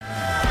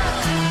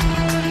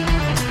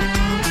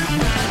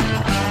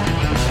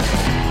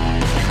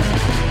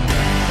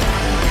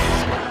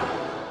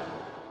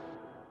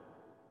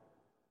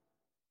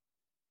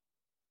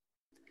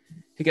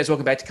Hey guys,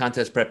 welcome back to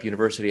Contest Prep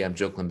University. I'm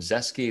Joe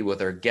Klemczewski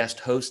with our guest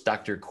host,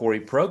 Dr.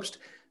 Corey Probst.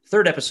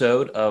 Third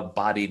episode of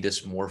Body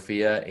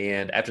Dysmorphia.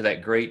 And after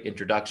that great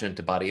introduction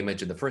to body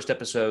image in the first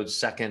episode,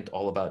 second,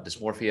 all about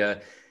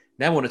dysmorphia.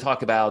 Now I want to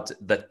talk about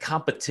the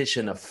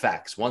competition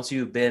effects. Once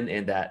you've been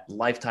in that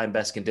lifetime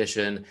best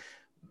condition,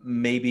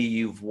 maybe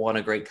you've won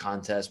a great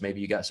contest, maybe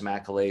you got some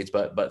accolades,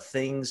 but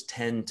things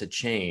tend to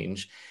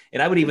change.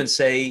 And I would even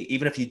say,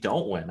 even if you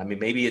don't win, I mean,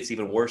 maybe it's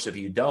even worse if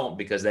you don't,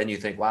 because then you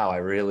think, wow, I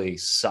really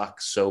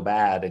suck so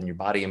bad, and your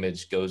body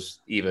image goes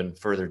even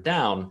further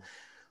down.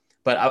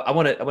 But I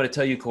want to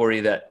tell you,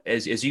 Corey, that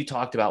as you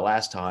talked about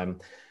last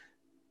time,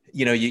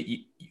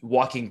 you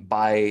walking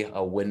by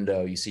a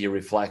window, you see a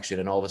reflection,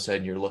 and all of a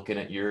sudden you're looking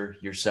at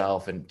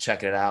yourself and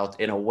checking it out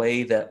in a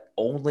way that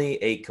only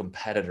a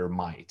competitor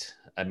might.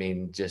 I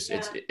mean, just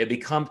it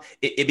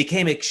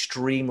became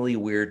extremely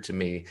weird to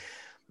me.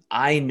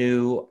 I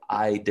knew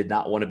I did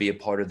not want to be a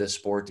part of this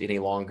sport any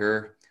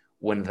longer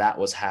when that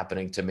was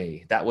happening to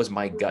me. That was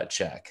my gut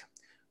check.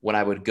 When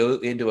I would go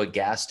into a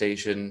gas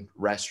station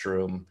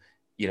restroom,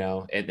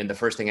 and the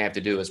first thing I have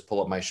to do is pull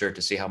up my shirt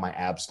to see how my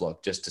abs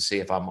look, just to see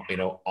if I'm,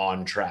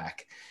 on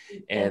track.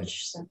 And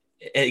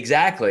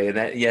exactly. And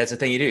it's the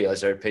thing you do. You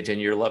start pitching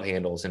your love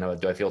handles.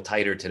 Do I feel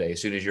tighter today?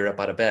 As soon as you're up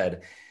out of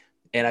bed.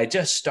 And I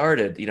just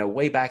started,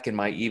 way back in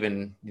my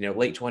even,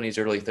 late 20s,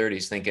 early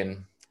 30s,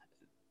 thinking,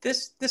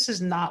 this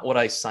is not what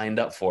I signed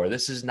up for.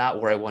 This is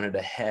not where I wanted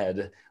to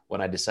head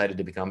when I decided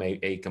to become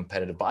a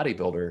competitive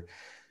bodybuilder.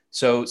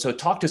 So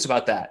talk to us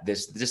about that.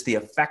 Just the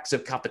effects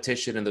of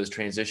competition and those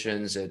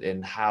transitions,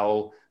 and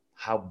how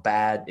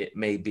bad it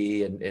may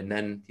be. And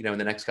then, in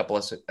the next couple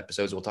of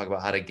episodes, we'll talk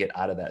about how to get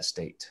out of that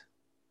state.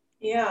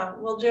 Yeah.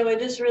 Well, Joe, I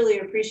just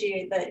really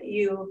appreciate that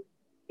you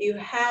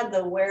had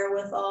the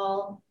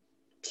wherewithal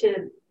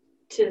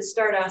to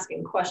start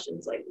asking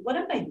questions like, what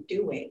am I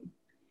doing?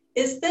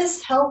 Is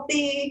this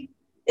healthy?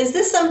 Is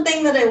this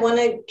something that I want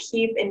to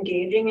keep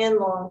engaging in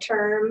long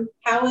term?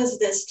 How is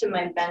this to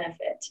my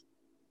benefit?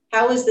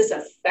 How is this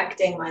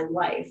affecting my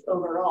life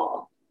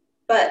overall?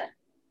 But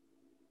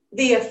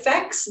the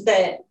effects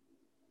that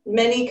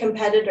many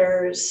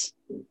competitors,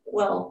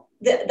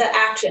 the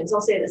actions,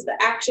 I'll say this,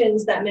 the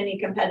actions that many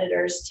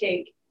competitors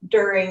take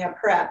during a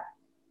prep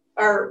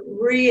are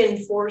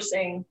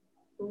reinforcing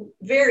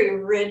very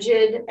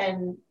rigid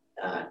and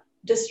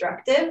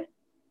destructive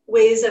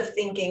ways of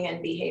thinking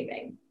and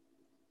behaving.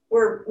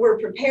 We're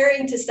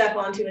preparing to step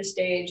onto a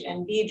stage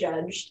and be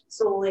judged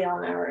solely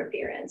on our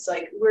appearance.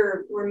 Like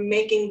we're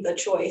making the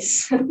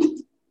choice to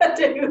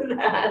do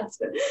that.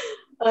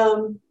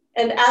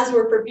 And as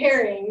we're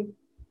preparing,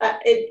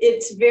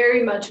 it's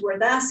very much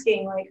worth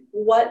asking, like,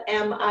 what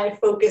am I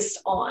focused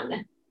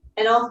on?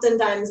 And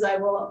oftentimes I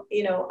will,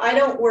 I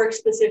don't work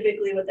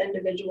specifically with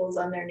individuals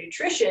on their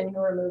nutrition who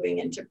are moving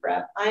into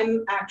prep.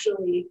 I'm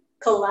actually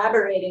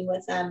collaborating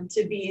with them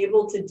to be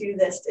able to do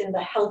this in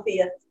the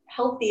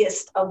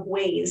healthiest of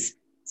ways,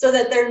 so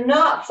that they're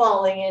not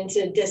falling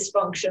into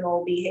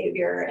dysfunctional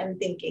behavior and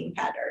thinking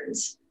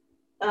patterns.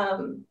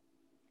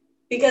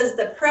 Because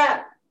the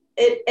prep,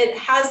 it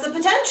has the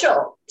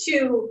potential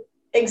to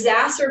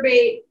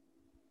exacerbate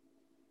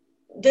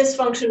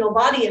dysfunctional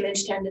body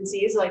image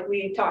tendencies, like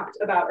we talked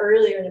about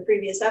earlier in the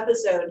previous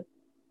episode,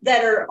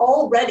 that are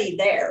already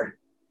there,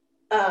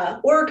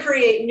 or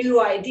create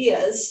new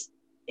ideas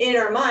in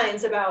our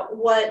minds about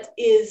what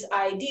is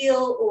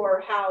ideal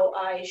or how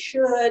I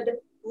should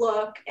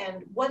look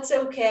and what's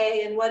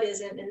okay and what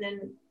isn't. And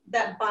then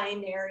that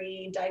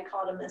binary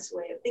dichotomous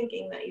way of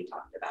thinking that you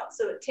talked about.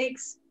 So it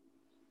takes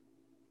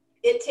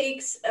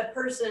a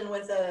person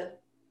with a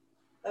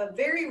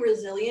very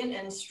resilient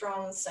and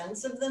strong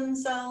sense of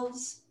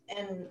themselves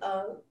and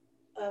a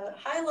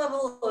high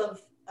level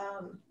of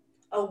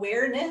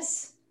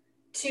awareness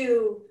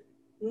to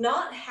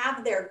not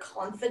have their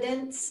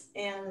confidence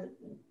and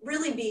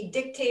really be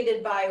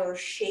dictated by or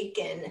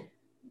shaken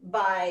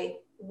by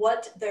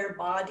what their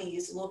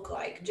bodies look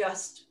like,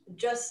 just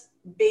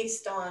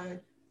based on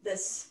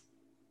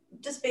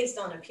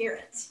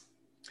appearance.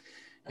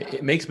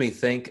 It makes me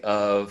think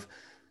of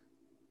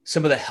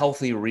some of the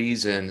healthy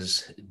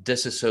reasons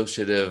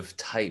dissociative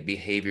type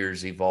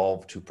behaviors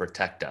evolve to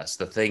protect us,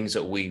 the things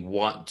that we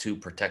want to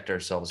protect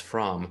ourselves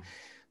from.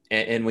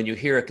 And when you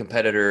hear a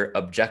competitor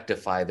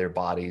objectify their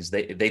bodies,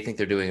 they think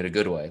they're doing it a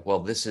good way. Well,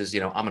 this is,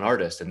 I'm an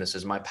artist and this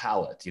is my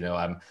palette.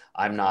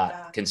 I'm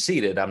not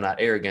conceited. I'm not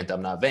arrogant.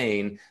 I'm not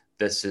vain.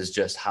 This is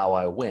just how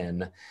I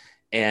win.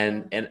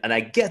 And I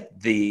get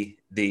the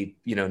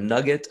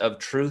nugget of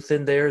truth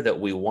in there that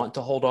we want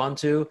to hold on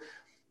to,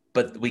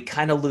 but we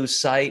kind of lose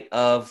sight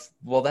of,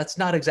 well, that's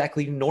not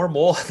exactly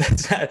normal.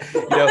 That's not,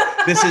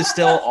 this is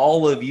still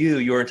all of you.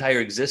 Your entire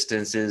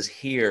existence is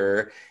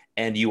here,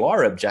 and you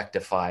are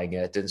objectifying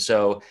it. And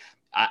so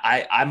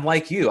I'm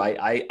like you.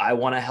 I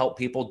want to help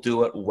people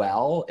do it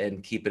well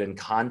and keep it in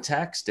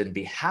context and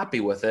be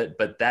happy with it.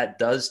 But that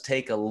does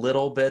take a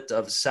little bit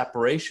of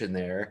separation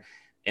there.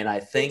 And I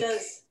think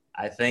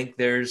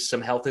there's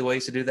some healthy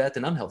ways to do that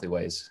than unhealthy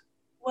ways.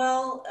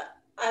 Well,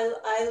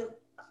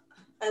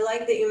 I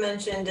like that you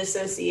mentioned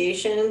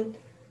dissociation,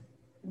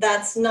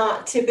 that's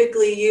not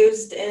typically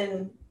used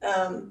in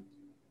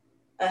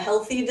a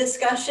healthy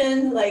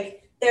discussion. Like,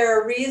 there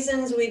are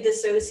reasons we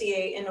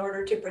dissociate in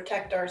order to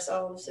protect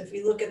ourselves. If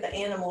you look at the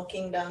animal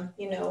kingdom,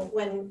 you know,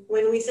 when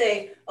we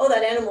say, oh,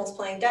 that animal's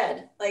playing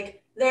dead,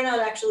 like, they're not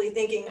actually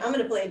thinking, I'm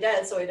going to play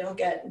dead so I don't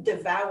get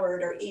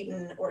devoured or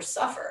eaten or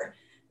suffer.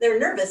 Their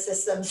nervous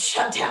system's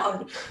shut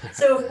down.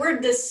 So if we're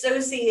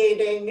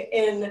dissociating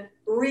in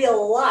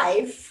real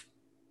life,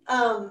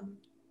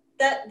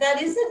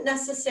 that isn't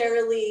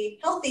necessarily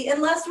healthy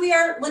unless we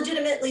are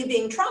legitimately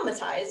being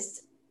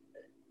traumatized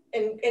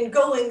and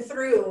going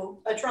through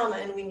a trauma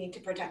and we need to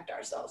protect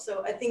ourselves.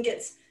 So I think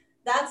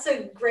that's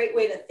a great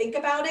way to think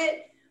about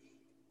it.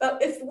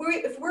 But if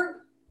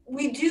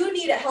we do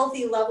need a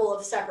healthy level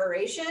of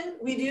separation,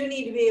 we do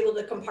need to be able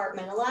to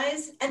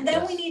compartmentalize, and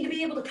then we need to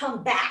be able to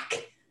come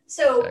back.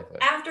 So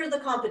after the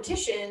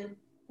competition,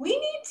 we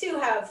need to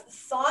have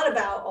thought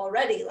about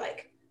already,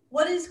 like,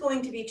 what is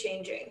going to be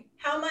changing?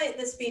 How might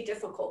this be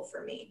difficult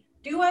for me?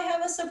 Do I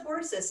have a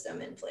support system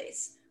in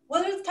place?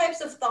 What are the types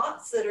of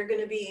thoughts that are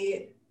going to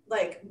be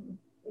like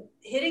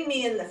hitting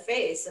me in the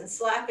face and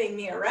slapping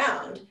me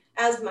around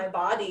as my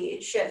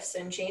body shifts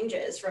and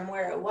changes from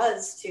where it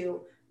was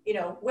to, you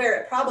know, where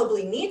it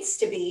probably needs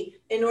to be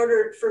in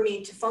order for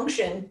me to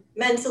function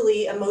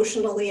mentally,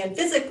 emotionally, and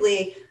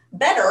physically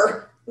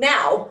better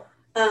now.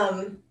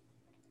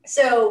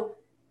 So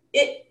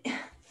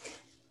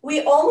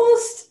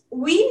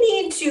we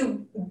need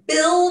to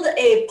build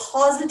a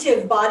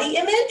positive body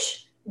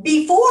image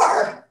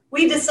before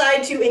we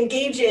decide to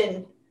engage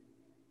in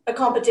a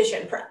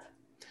competition prep.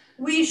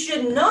 We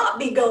should not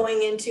be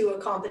going into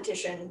a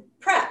competition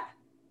prep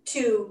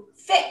to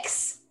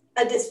fix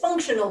a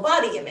dysfunctional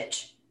body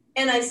image.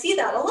 And I see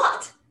that a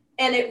lot,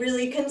 and it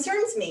really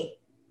concerns me.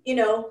 You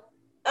know,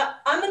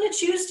 I'm going to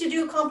choose to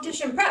do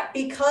competition prep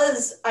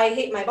because I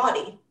hate my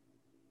body.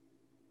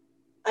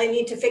 I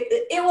need to fix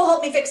it. It will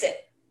help me fix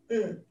it.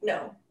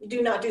 No,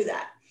 do not do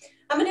that.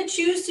 I'm going to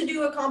choose to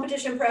do a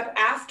competition prep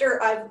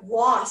after I've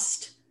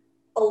lost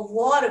a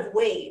lot of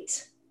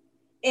weight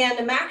and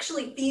I'm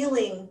actually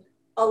feeling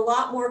a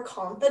lot more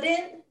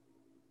confident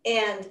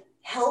and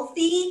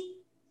healthy.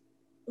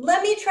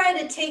 Let me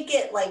try to take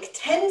it like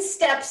 10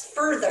 steps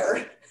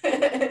further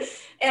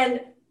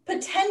and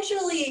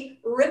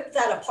potentially rip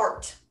that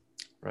apart.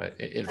 Right.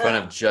 In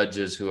front of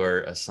judges who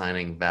are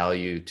assigning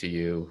value to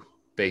you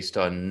based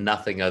on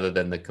nothing other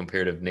than the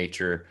comparative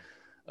nature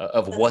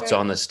of what's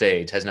on the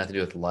stage. Has nothing to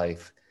do with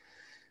life.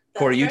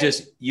 Corey, you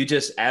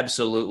just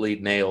absolutely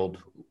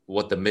nailed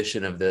what the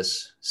mission of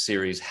this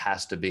series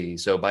has to be.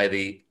 So by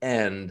the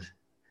end,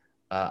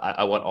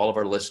 I want all of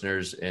our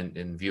listeners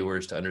and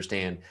viewers to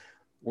understand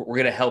we're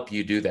going to help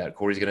you do that.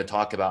 Corey's going to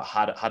talk about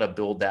how to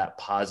build that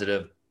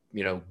positive,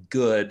 you know,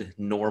 good,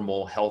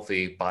 normal,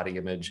 healthy body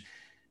image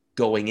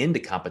going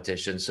into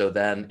competition. So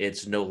then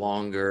it's no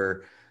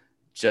longer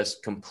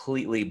just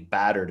completely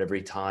battered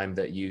every time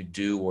that you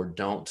do or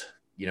don't,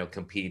 you know,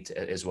 compete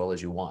as well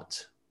as you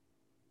want.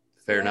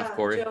 Fair enough,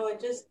 Corey? Joe,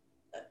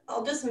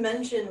 I'll just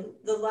mention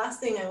the last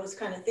thing I was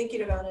kind of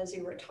thinking about as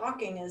you were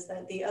talking is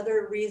that the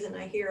other reason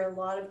I hear a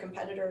lot of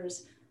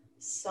competitors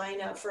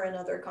sign up for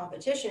another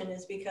competition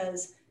is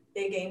because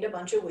they gained a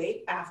bunch of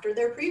weight after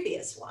their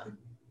previous one.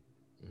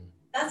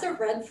 That's a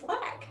red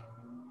flag.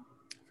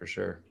 For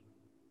sure.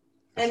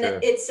 And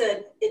it's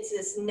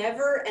this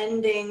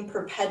never-ending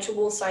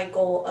perpetual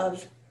cycle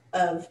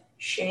of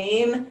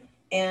shame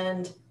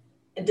and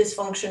a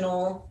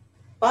dysfunctional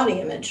body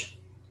image.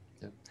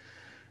 Yeah.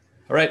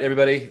 All right,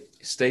 everybody,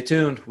 stay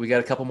tuned. We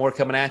got a couple more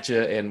coming at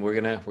you, and we're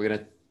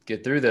gonna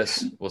get through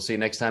this. We'll see you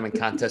next time in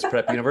Contest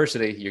Prep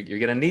University. You're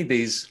gonna need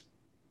these.